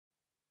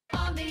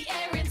the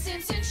Erin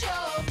Simpson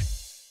Show.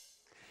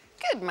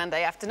 Good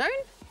Monday afternoon,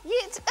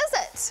 yet is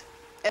it?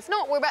 If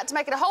not, we're about to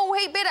make it a whole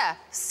heap better.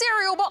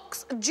 Cereal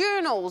box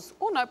journals,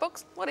 or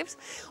notebooks, whatever.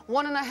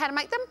 Want to know how to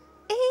make them?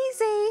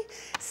 Easy.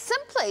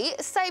 Simply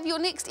save your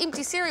next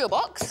empty cereal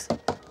box,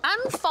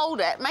 unfold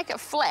it, make it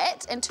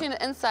flat and turn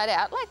it inside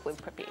out, like we've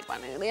prepared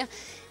one earlier.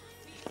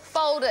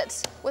 Fold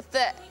it with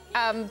the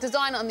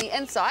design on the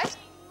inside,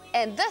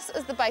 and this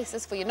is the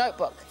basis for your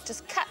notebook.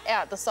 Just cut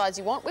out the size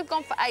you want. We've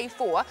gone for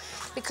A4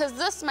 because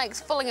this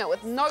makes filling it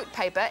with note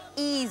paper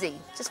easy.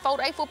 Just fold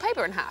A4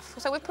 paper in half.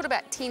 So we've put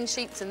about 10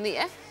 sheets in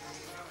there,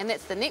 and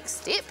that's the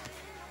next step.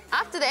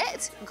 After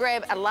that,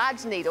 grab a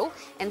large needle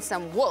and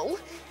some wool,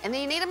 and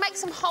then you need to make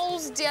some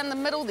holes down the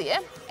middle there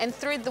and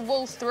thread the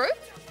wool through.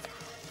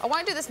 I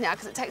won't do this now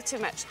because it takes too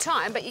much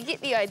time, but you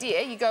get the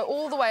idea. You go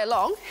all the way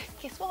along.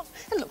 Guess what?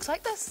 It looks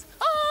like this.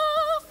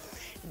 Oh!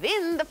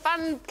 Then the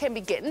fun can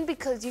begin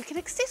because you can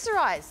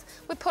accessorise.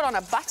 We put on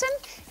a button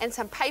and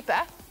some paper,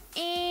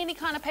 any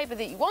kind of paper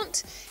that you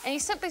want, and you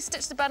simply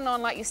stitch the button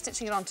on like you're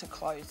stitching it onto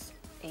clothes.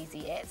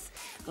 Easy as.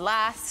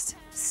 Last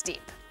step.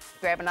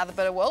 Grab another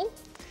bit of wool,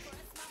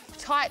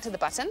 tie it to the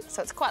button,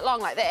 so it's quite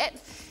long like that.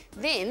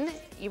 Then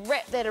you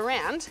wrap that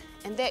around,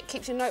 and that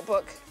keeps your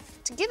notebook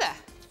together.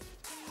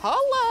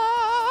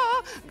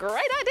 Holla!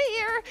 Great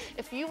idea!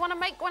 If you want to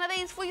make one of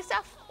these for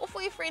yourself or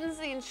for your friends,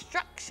 the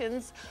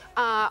instructions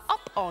are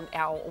up on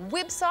our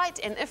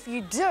website, and if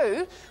you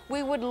do,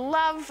 we would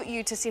love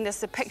you to send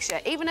us a picture,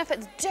 even if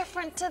it's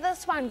different to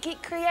this one.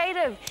 Get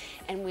creative,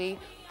 and we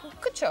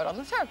could show it on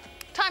the show.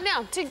 Time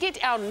now to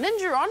get our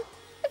ninja on.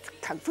 It's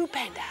Kung Fu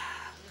Panda.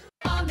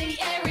 On the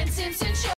Erin Simpson Show.